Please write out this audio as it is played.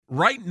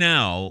right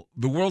now,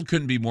 the world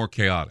couldn't be more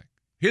chaotic.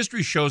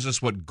 History shows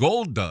us what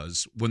gold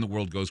does when the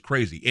world goes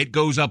crazy. It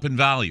goes up in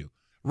value.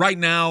 Right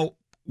now,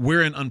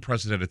 we're in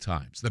unprecedented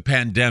times. The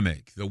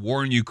pandemic, the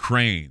war in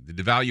Ukraine, the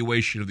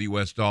devaluation of the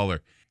U.S.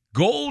 dollar.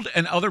 Gold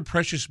and other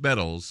precious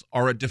metals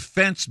are a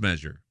defense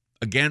measure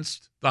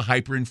against the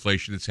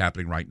hyperinflation that's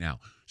happening right now.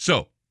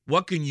 So,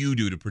 what can you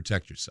do to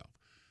protect yourself?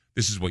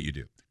 This is what you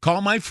do. Call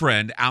my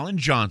friend Alan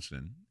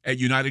Johnson at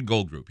United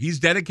Gold Group. He's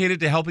dedicated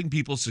to helping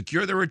people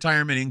secure their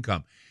retirement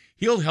income.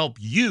 He'll help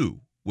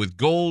you with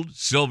gold,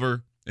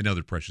 silver, and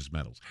other precious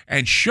metals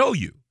and show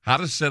you how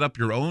to set up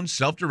your own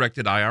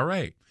self-directed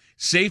IRA.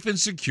 Safe and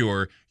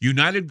secure,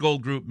 United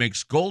Gold Group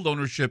makes gold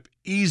ownership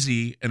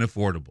easy and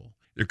affordable.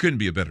 There couldn't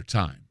be a better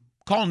time.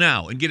 Call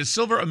now and get a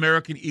Silver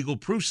American Eagle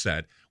proof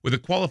set with a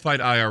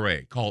qualified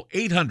IRA. Call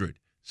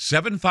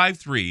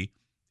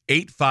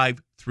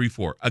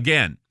 800-753-8534.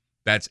 Again,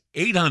 that's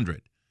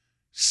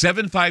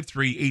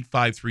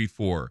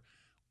 800-753-8534.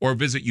 Or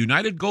visit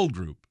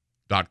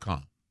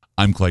UnitedGoldGroup.com.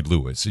 I'm Clyde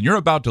Lewis, and you're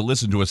about to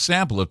listen to a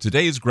sample of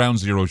today's Ground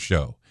Zero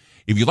show.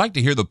 If you'd like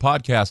to hear the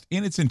podcast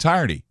in its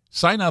entirety,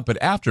 sign up at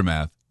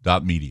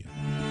Aftermath.media.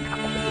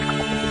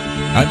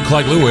 I'm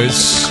Clyde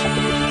Lewis,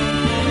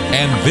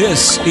 and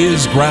this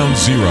is Ground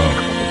Zero.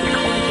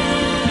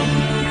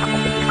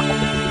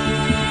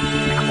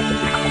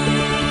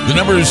 The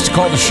numbers to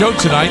call the show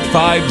tonight,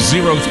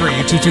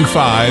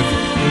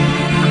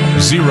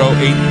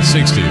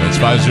 503-225-0860. That's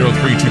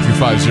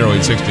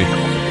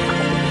 503-225-0860.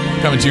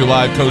 Coming to you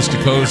live coast to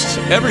coast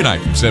every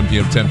night from 7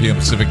 p.m. to 10 p.m.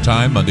 Pacific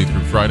time, Monday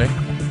through Friday.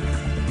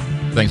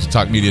 Thanks to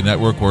Talk Media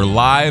Network. We're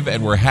live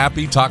and we're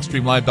happy.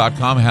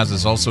 TalkStreamLive.com has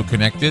us also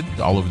connected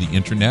all over the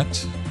internet.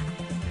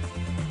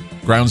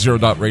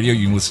 GroundZero.radio,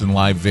 you can listen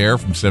live there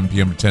from 7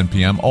 p.m. to 10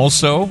 p.m.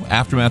 Also,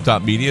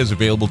 Aftermath.media is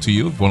available to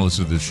you if you want to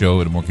listen to the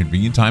show at a more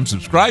convenient time.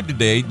 Subscribe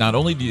today. Not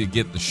only do you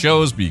get the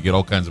shows, but you get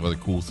all kinds of other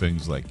cool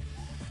things like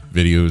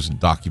videos and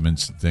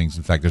documents and things.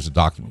 In fact, there's a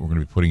document we're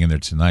going to be putting in there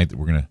tonight that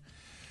we're going to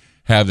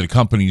have that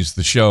accompanies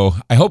the show.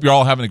 I hope you're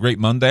all having a great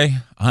Monday.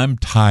 I'm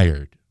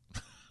tired.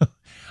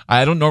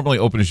 I don't normally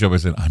open a show by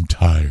saying, I'm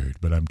tired,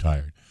 but I'm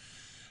tired.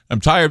 I'm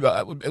tired.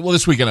 Well,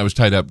 this weekend I was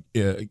tied up.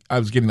 I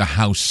was getting the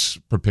house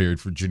prepared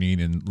for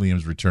Janine and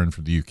Liam's return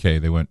from the UK.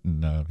 They went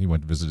and he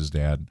went to visit his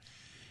dad.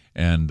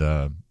 And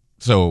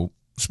so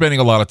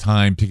spending a lot of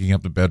time picking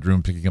up the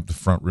bedroom, picking up the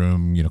front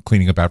room,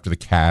 cleaning up after the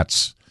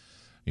cats,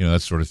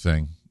 that sort of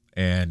thing.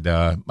 And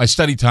my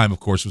study time, of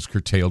course, was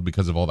curtailed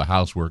because of all the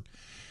housework.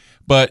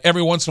 But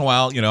every once in a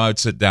while, I'd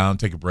sit down,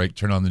 take a break,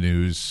 turn on the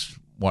news,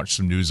 watch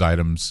some news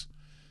items.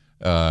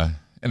 And,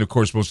 of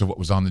course, most of what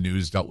was on the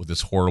news dealt with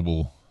this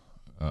horrible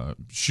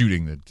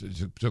shooting that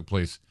took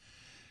place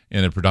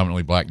in a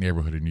predominantly black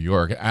neighborhood in New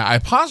York. I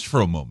paused for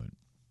a moment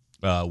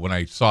when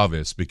I saw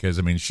this because,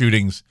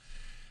 shootings,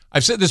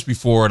 I've said this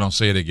before and I'll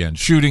say it again,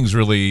 shootings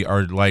really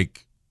are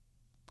like,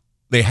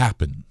 they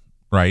happen,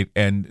 right?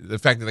 And the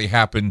fact that they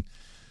happen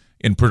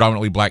in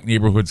predominantly black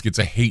neighborhoods gets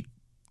the hate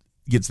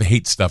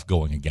stuff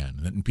going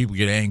again. And people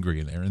get angry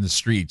and they're in the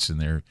streets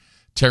and they're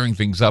tearing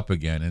things up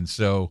again. And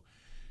so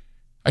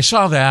I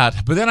saw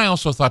that, but then I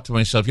also thought to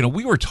myself,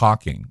 we were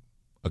talking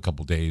a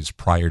couple days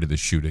prior to the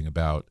shooting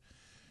about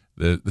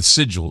the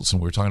sigils,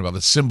 and we were talking about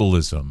the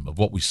symbolism of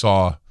what we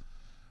saw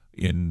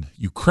in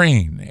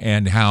Ukraine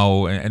and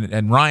how,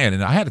 and Ryan,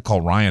 and I had to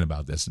call Ryan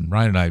about this, and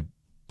Ryan and I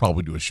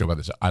probably do a show about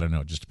this. I don't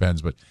know, it just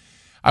depends, but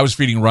I was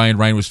feeding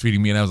Ryan was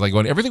feeding me, and I was like,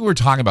 going, everything we were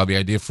talking about, the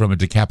idea from a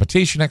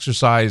decapitation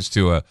exercise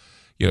to a,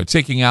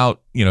 taking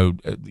out,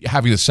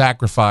 having the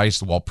sacrifice,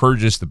 the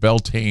Walpurgis, the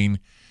Beltane,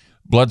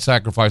 blood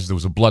sacrifices. There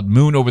was a blood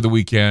moon over the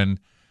weekend.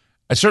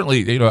 I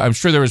certainly, I'm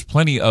sure there was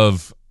plenty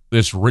of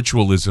this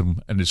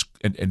ritualism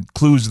and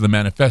clues in the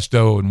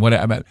manifesto and what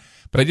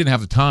but I didn't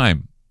have the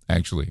time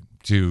actually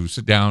to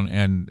sit down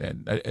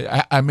and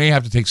I may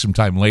have to take some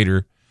time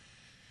later.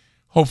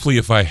 Hopefully,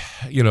 if I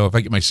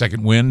get my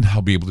second wind,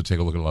 I'll be able to take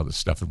a look at a lot of this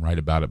stuff and write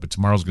about it. But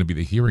tomorrow's going to be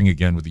the hearing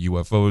again with the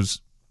UFOs.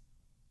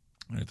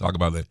 I'm going to talk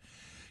about the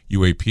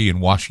UAP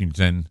in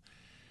Washington.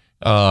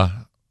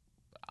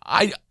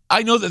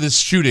 I know that this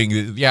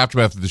shooting, the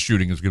aftermath of the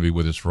shooting, is going to be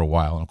with us for a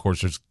while. And, of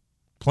course, there's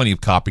plenty of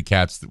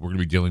copycats that we're going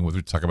to be dealing with.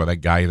 We talk about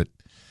that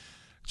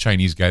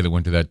Chinese guy that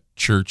went to that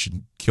church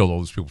and killed all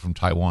those people from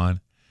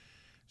Taiwan.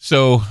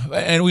 So,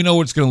 and we know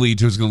what it's going to lead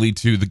to. It's going to lead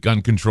to the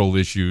gun control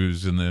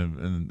issues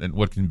and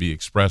what can be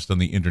expressed on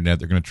the internet.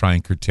 They're going to try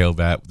and curtail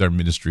that with their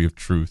Ministry of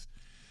Truth.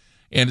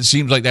 And it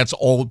seems like that's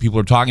all people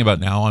are talking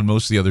about now on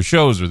most of the other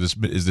shows,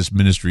 is this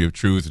Ministry of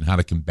Truth and how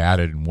to combat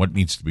it and what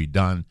needs to be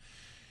done.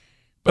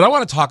 But I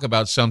want to talk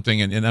about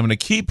something, and I'm going to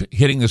keep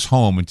hitting this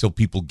home until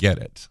people get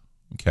it,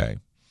 okay?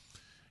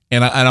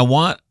 And I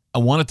want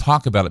to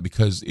talk about it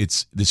because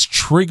it's this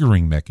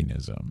triggering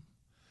mechanism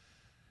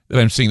that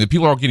I'm seeing that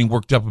people are getting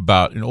worked up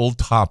about, an old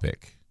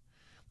topic.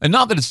 And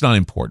not that it's not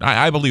important.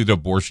 I believe that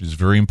abortion is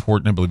very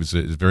important. I believe it's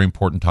a very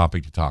important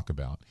topic to talk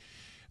about.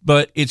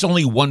 But it's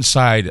only one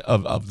side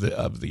of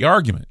the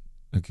argument,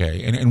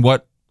 okay? And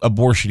what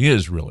abortion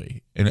is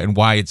really and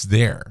why it's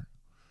there.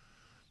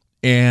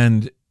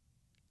 And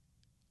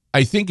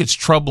I think it's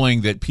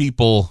troubling that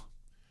people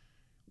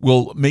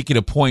will make it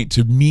a point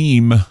to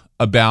meme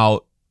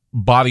about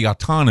body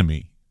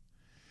autonomy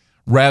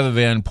rather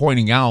than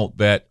pointing out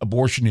that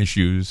abortion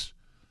issues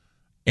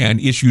and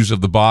issues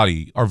of the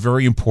body are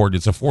very important.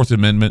 It's a Fourth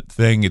Amendment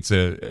thing.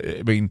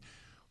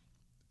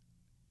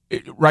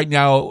 Right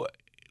now,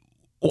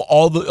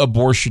 all the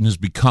abortion has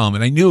become,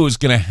 and I knew it was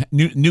going to,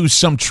 knew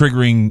some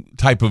triggering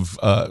type of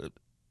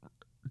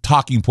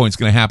talking points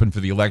going to happen for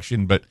the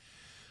election, but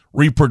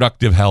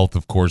reproductive health,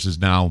 of course, is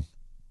now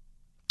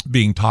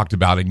being talked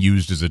about and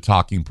used as a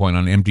talking point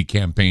on empty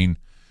campaign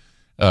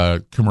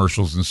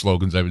commercials and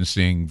slogans. I've been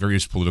seeing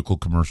various political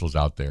commercials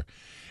out there.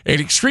 An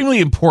extremely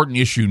important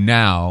issue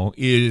now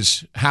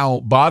is how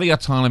body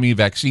autonomy,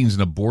 vaccines,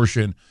 and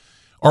abortion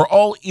are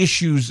all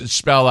issues that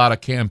spell out a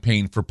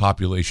campaign for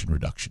population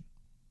reduction.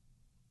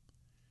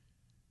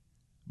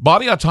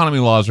 Body autonomy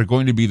laws are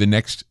going to be the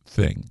next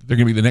thing. They're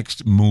going to be the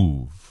next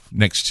move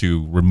next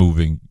to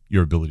removing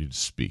your ability to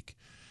speak.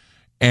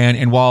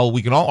 And while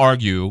we can all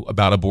argue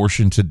about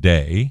abortion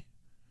today,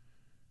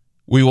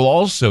 we will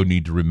also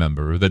need to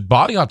remember that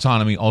body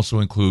autonomy also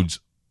includes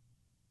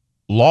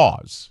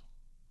laws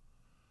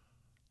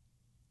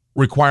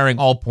requiring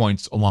all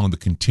points along the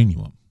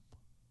continuum.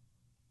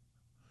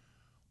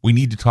 We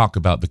need to talk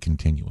about the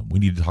continuum. We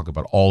need to talk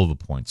about all of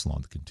the points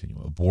along the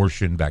continuum.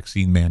 Abortion,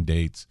 vaccine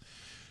mandates,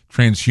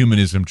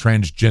 transhumanism,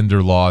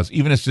 transgender laws,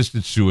 even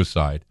assisted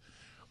suicide.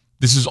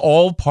 This is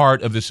all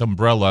part of this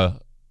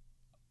umbrella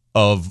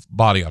of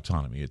body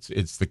autonomy.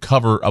 It's the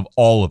cover of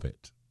all of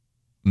it,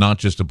 not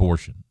just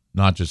abortion,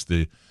 not just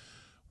the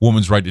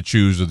woman's right to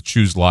choose or to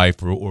choose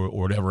life or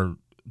whatever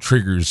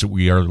triggers that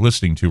we are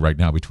listening to right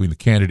now between the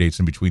candidates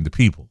and between the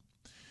people.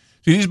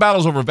 See, these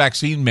battles over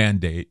vaccine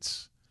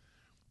mandates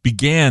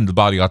began the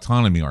body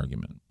autonomy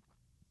argument.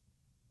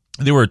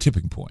 They were a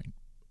tipping point.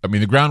 I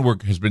mean, the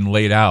groundwork has been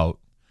laid out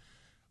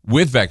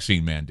with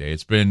vaccine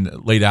mandates,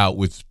 been laid out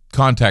with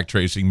contact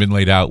tracing, been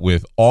laid out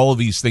with all of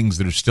these things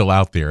that are still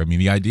out there. I mean,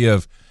 the idea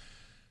of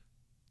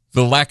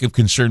the lack of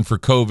concern for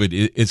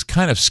COVID is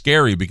kind of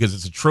scary because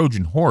it's a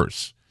Trojan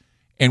horse.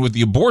 And with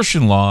the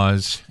abortion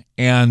laws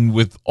and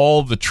with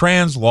all the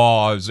trans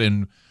laws,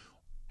 and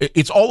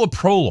it's all a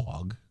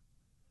prologue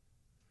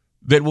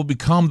that will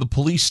become the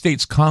police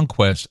state's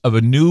conquest of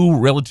a new,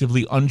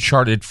 relatively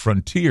uncharted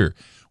frontier.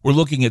 We're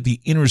looking at the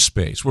inner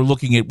space. We're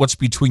looking at what's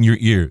between your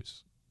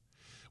ears.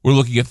 We're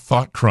looking at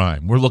thought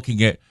crime. We're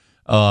looking at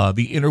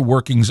the inner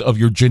workings of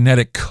your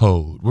genetic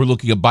code. We're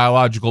looking at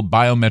biological,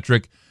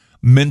 biometric,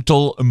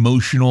 mental,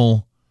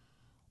 emotional,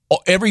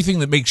 everything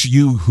that makes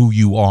you who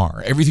you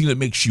are, everything that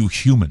makes you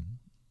human,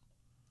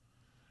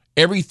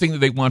 everything that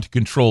they want to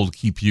control to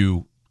keep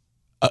you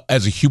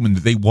as a human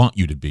that they want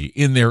you to be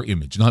in their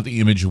image, not the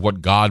image of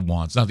what God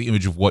wants, not the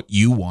image of what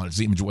you want, it's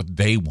the image of what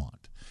they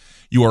want.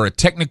 You are a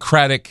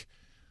technocratic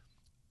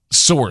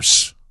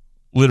source,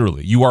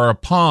 literally. You are a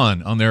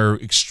pawn on their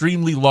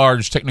extremely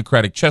large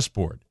technocratic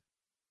chessboard.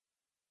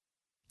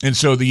 And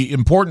so the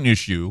important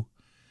issue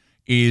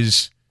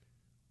is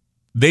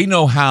they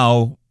know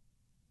how,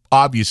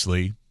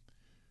 obviously,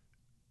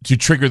 to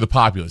trigger the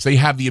populace. They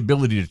have the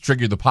ability to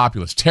trigger the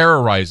populace,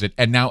 terrorize it,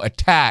 and now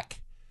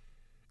attack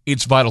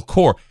its vital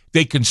core.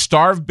 They can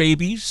starve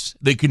babies.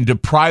 They can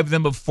deprive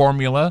them of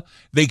formula.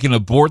 They can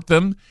abort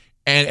them,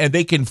 and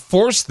they can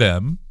force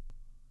them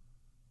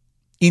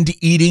into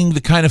eating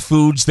the kind of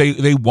foods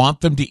they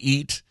want them to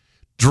eat,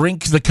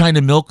 drink the kind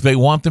of milk they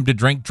want them to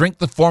drink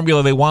the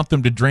formula they want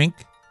them to drink.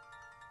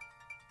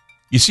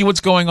 You see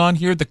what's going on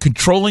here? The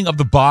controlling of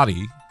the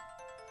body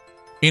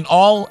in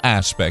all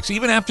aspects,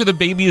 even after the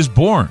baby is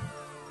born.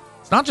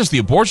 It's not just the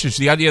abortion, it's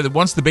the idea that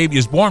once the baby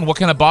is born, what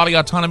kind of body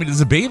autonomy does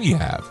the baby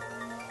have?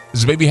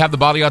 Does the baby have the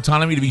body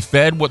autonomy to be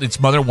fed what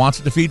its mother wants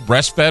it to feed,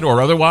 breastfed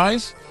or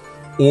otherwise?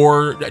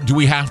 Or do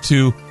we have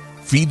to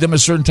feed them a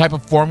certain type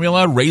of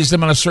formula, raise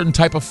them on a certain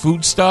type of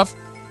food stuff?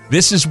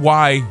 This is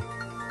why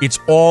it's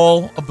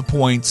all of the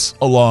points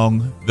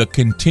along the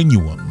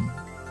continuum.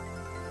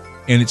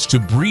 And it's to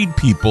breed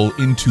people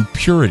into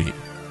purity.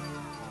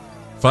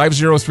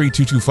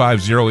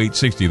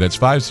 503-225-0860. That's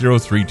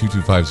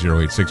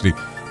 503-225-0860.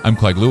 I'm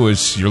Clyde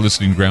Lewis. You're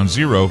listening to Ground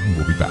Zero, and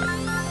we'll be back.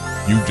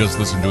 You just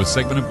listened to a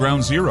segment of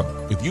Ground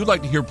Zero. If you'd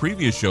like to hear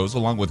previous shows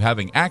along with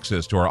having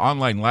access to our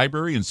online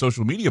library and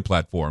social media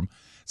platform,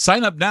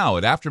 sign up now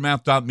at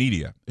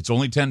aftermath.media. It's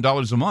only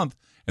 $10 a month,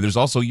 and there's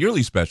also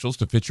yearly specials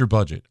to fit your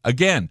budget.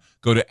 Again,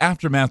 go to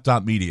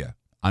aftermath.media.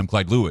 I'm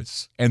Clyde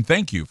Lewis, and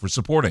thank you for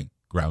supporting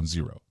Ground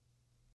Zero.